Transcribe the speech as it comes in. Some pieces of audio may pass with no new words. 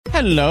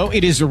Hello,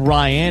 it is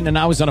Ryan, and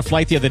I was on a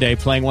flight the other day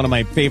playing one of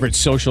my favorite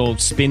social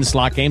spin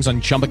slot games on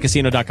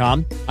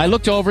ChumbaCasino.com. I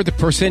looked over at the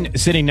person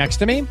sitting next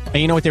to me, and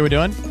you know what they were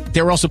doing?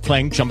 They were also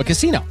playing Chumba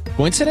Casino.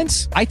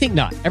 Coincidence? I think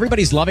not.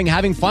 Everybody's loving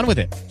having fun with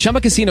it.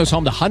 Chumba Casino is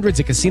home to hundreds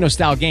of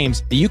casino-style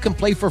games that you can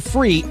play for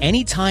free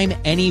anytime,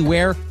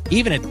 anywhere,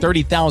 even at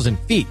 30,000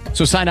 feet.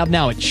 So sign up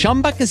now at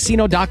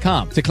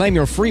ChumbaCasino.com to claim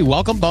your free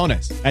welcome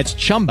bonus. That's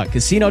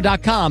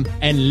ChumbaCasino.com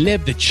and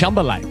live the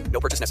Chumba life.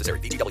 No purchase necessary.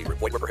 VGW.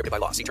 Void were prohibited by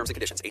law. See terms and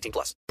conditions. 18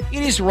 plus.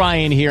 It is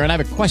Ryan here, and I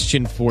have a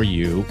question for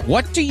you.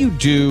 What do you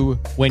do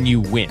when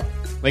you win?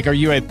 Like, are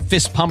you a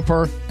fist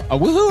pumper, a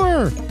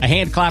woohooer, a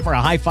hand clapper,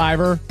 a high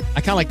fiver?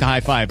 I kind of like the high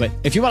five, but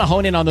if you want to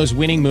hone in on those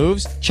winning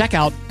moves, check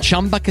out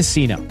Chumba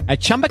Casino. At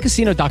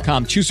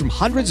ChumbaCasino.com, choose from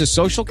hundreds of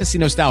social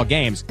casino-style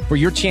games for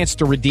your chance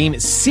to redeem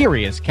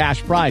serious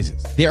cash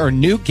prizes. There are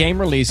new game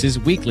releases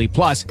weekly,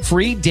 plus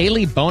free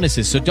daily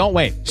bonuses, so don't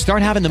wait.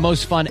 Start having the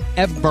most fun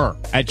ever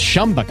at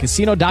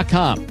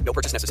ChumbaCasino.com. No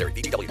purchase necessary.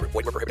 VGW. Void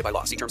were prohibited by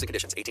law. See terms and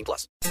conditions. 18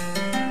 plus.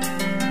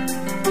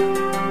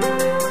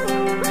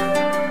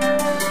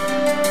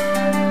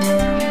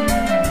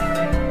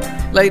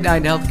 Late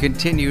Night Health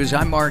continues.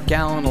 I'm Mark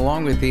Allen,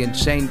 along with the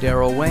insane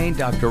Daryl Wayne.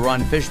 Dr.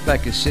 Ron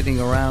Fishbeck is sitting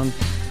around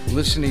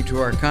listening to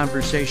our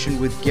conversation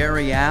with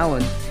Gary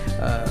Allen,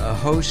 a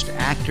host,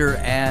 actor,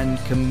 and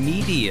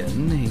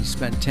comedian. He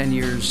spent 10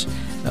 years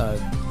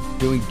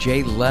doing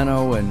Jay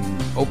Leno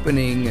and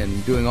opening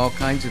and doing all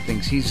kinds of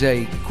things. He's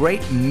a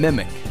great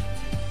mimic.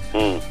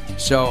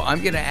 So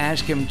I'm going to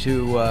ask him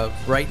to,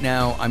 right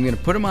now, I'm going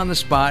to put him on the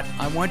spot.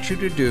 I want you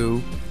to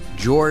do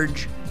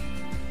George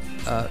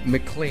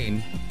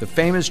McLean, the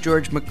famous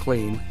George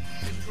McLean.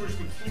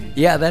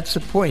 Yeah, that's the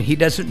point. He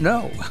doesn't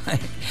know.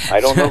 I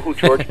don't know who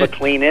George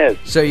McLean is.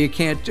 So you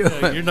can't do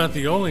it. You're not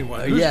the only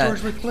one. Who's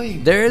George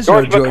McLean? There is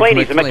George no George McLean.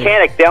 He's a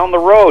mechanic down the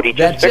road. He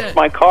just fixed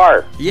my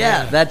car.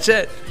 Yeah, that's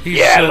it.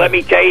 Let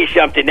me tell you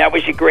something. That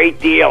was a great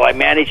deal. I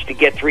managed to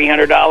get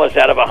 $300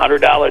 out of a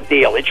 $100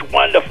 deal. It's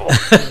wonderful.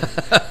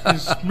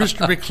 He's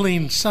Mr.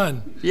 McLean's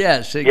son.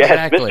 Yes,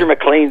 exactly. Yes, Mr.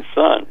 McLean's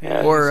son.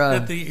 Yeah, or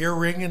at the ear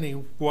ring, and he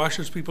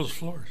washes people's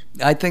floors.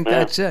 I think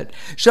that's it.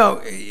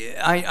 So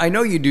I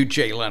know you do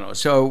Jay Leno.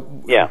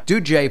 So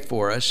do Jay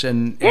for us.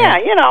 And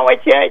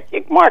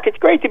it's Mark. It's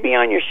great to be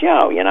on your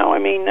show. I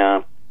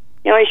mean.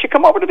 You should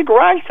come over to the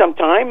garage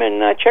sometime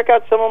and check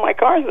out some of my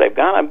cars that I've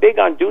got. I'm big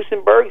on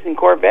Duesenbergs and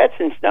Corvettes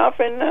and stuff,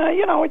 and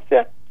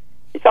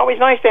it's always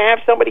nice to have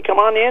somebody come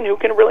on in who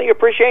can really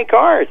appreciate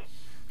cars.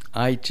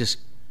 I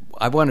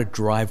want to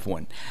drive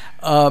one.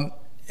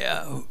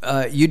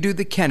 You do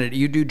the Kennedy.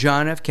 You do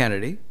John F.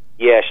 Kennedy.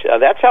 Yes,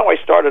 that's how I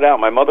started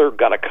out. My mother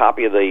got a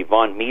copy of the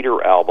Von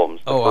Meter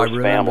albums. The First I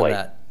remember Family.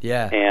 that.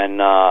 Yeah.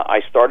 And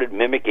I started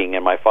mimicking,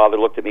 and my father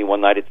looked at me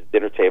one night at the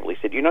dinner table. He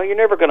said, you're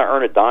never going to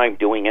earn a dime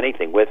doing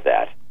anything with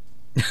that.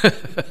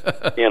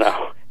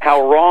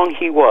 How wrong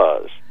he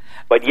was.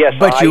 But yes,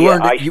 I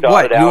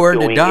started out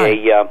doing a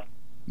dime.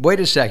 Wait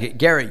a second.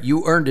 Gary,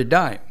 you earned a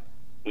dime.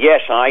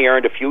 Yes, I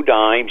earned a few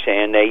dimes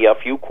and a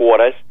few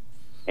quarters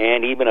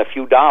and even a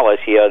few dollars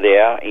here or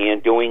there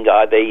and doing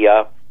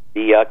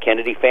the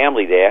Kennedy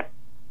family there.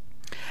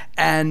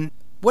 And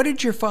what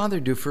did your father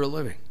do for a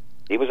living?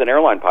 He was an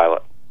airline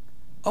pilot.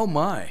 Oh,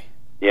 my.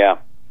 Yeah,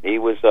 he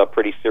was a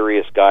pretty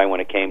serious guy when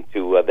it came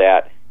to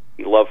that.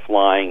 He loved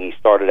flying. He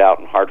started out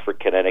in Hartford,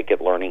 Connecticut,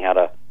 learning how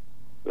to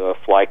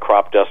fly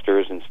crop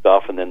dusters and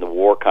stuff, and then the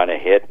war kind of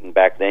hit, and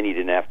back then you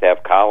didn't have to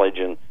have college,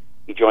 and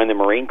he joined the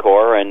Marine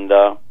Corps, and,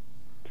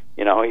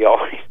 he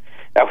always,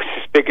 that was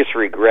his biggest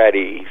regret.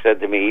 He said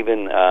to me,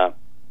 even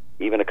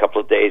a couple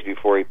of days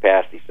before he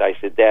passed, I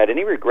said, Dad,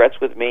 any regrets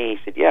with me? He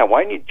said, yeah,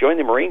 why didn't you join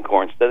the Marine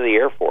Corps instead of the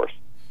Air Force?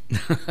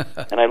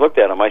 And I looked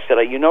at him. I said,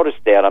 you notice,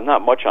 Dad, I'm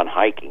not much on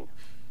hiking.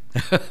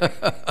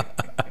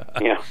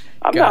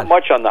 I'm not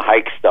much on the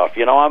hike stuff.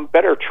 I'm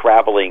better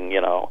traveling,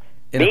 In a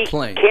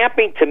plane.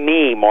 Camping to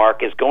me,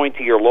 Mark, is going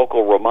to your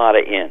local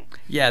Ramada Inn.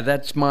 Yeah,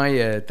 that's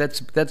my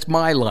that's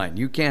my line.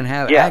 You can't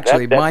have that's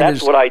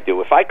what I do.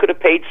 If I could have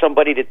paid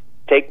somebody to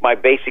take my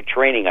basic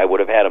training, I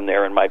would have had them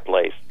there in my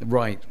place.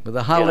 Right. But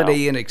the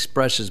Holiday Inn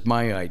Express is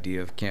my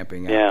idea of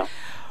camping out. Yeah.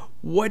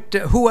 What?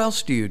 Who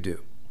else do you do?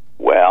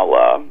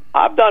 Well,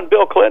 I've done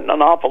Bill Clinton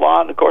an awful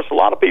lot, and of course a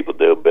lot of people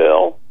do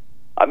Bill.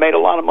 I made a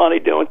lot of money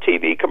doing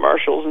TV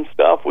commercials and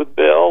stuff with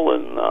Bill,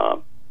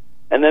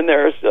 and then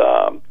there's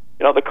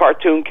the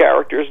cartoon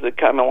characters that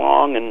come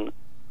along, and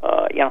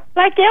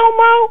like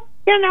Elmo,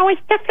 and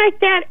stuff like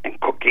that, and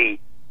Cookie,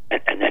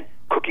 and then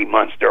Cookie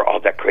Monster, all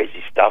that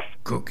crazy stuff.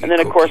 Cookie, and then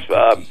of course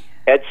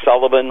Ed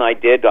Sullivan. I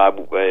did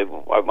on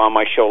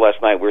my show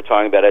last night. We were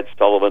talking about Ed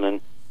Sullivan,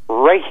 and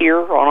right here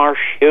on our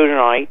show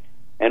tonight.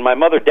 And my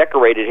mother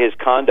decorated his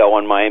condo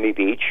on Miami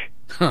Beach,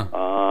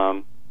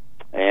 and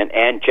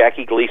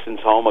Jackie Gleason's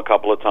home a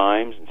couple of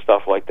times and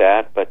stuff like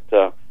that. But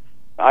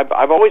I've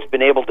always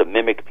been able to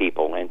mimic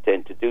people and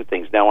to do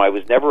things. Now, I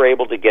was never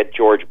able to get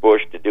George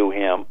Bush to do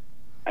him,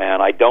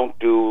 and I don't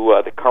do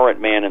the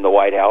current man in the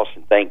White House,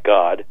 and thank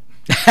God.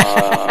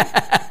 All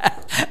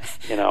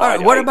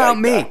right, what about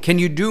me? Can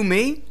you do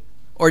me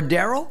or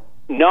Daryl?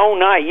 No,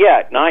 not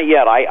yet. Not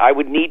yet. I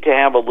would need to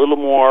have a little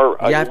more.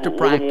 You have to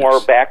practice. Little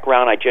more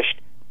background. I just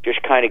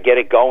kind of get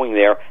it going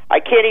there. I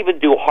can't even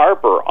do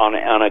Harper on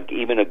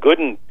even a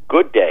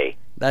good day.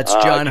 That's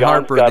John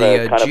Harper,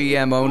 the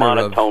GM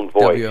owner of voice,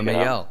 WMEL. You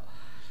know?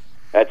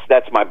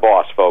 That's my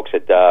boss, folks,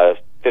 at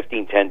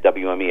 1510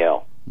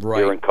 WMEL. Right.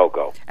 Here in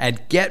Cocoa.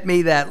 And get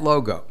me that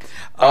logo.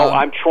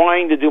 I'm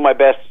trying to do my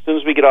best. As soon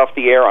as we get off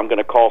the air, I'm going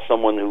to call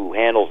someone who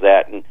handles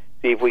that and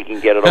see if we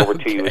can get it over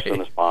to you as soon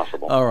as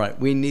possible. All right,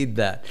 we need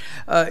that.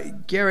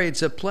 Gary,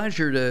 it's a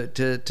pleasure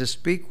to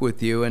speak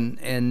with you,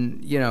 and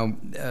you know,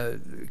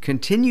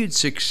 continued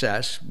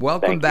success.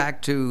 Welcome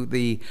back to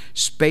the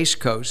Space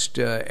Coast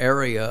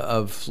area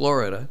of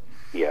Florida.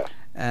 Yes.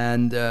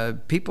 And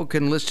people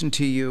can listen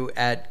to you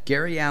at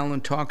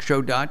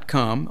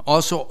GaryAllenTalkShow.com.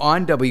 Also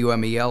on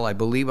WMEL, I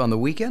believe, on the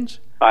weekends?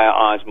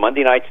 It's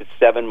Monday nights at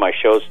 7. My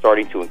show's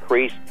starting to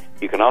increase.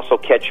 You can also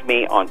catch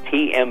me on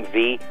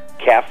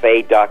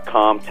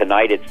TMVCafe.com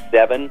tonight at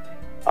 7,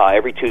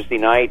 every Tuesday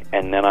night.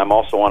 And then I'm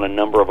also on a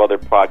number of other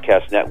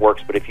podcast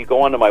networks. But if you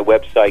go onto my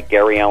website,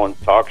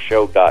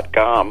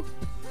 GaryAllenTalkShow.com,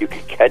 you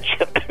can catch,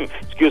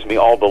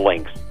 all the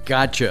links.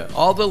 Gotcha.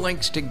 All the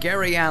links to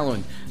Gary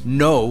Allen.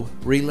 No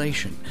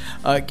relation.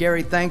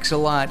 Gary, thanks a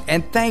lot.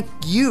 And thank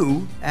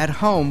you at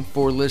home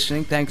for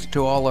listening. Thanks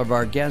to all of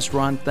our guests.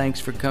 Ron, thanks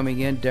for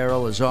coming in.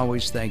 Daryl, as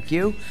always, thank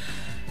you.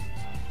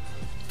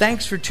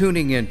 Thanks for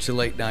tuning in to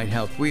Late Night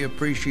Health. We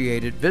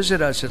appreciate it.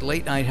 Visit us at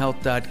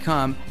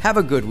latenighthealth.com. Have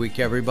a good week,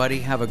 everybody.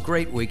 Have a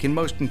great week. And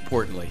most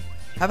importantly,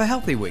 have a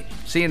healthy week.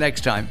 See you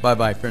next time.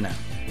 Bye-bye for now.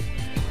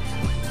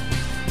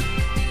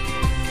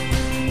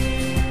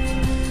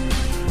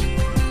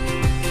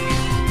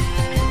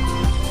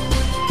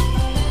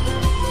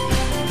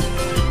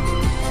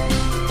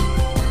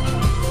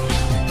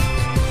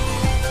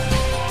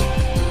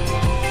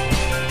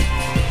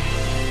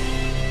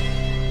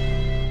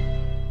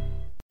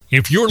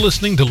 If you're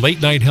listening to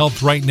Late Night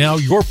Health right now,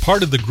 you're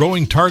part of the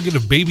growing target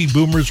of baby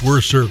boomers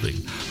we're serving.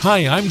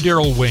 Hi, I'm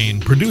Daryl Wayne,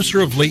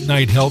 producer of Late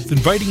Night Health,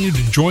 inviting you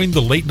to join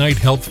the Late Night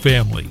Health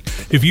family.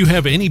 If you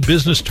have any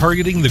business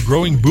targeting the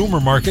growing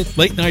boomer market,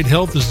 Late Night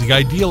Health is the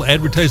ideal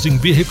advertising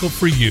vehicle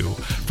for you.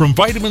 From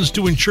vitamins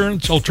to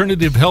insurance,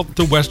 alternative health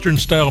to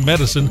Western-style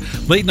medicine,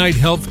 Late Night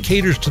Health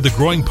caters to the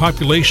growing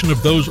population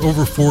of those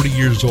over 40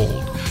 years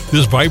old.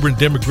 This vibrant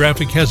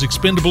demographic has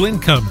expendable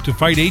income to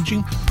fight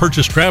aging,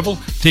 purchase travel,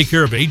 take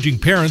care of aging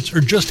parents,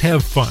 or just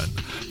have fun.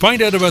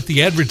 Find out about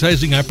the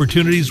advertising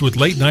opportunities with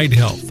Late Night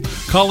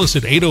Health. Call us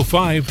at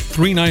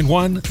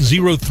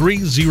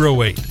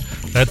 805-391-0308.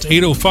 That's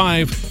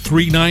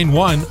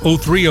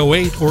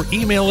 805-391-0308, or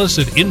email us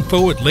at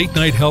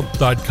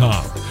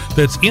info@latenighthealth.com.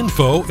 That's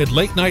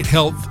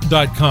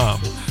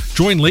info@latenighthealth.com.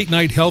 Join Late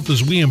Night Health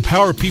as we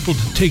empower people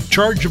to take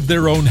charge of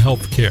their own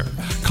health care.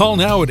 Call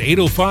now at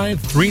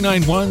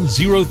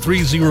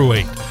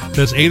 805-391-0308.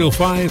 That's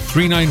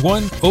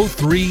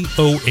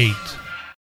 805-391-0308.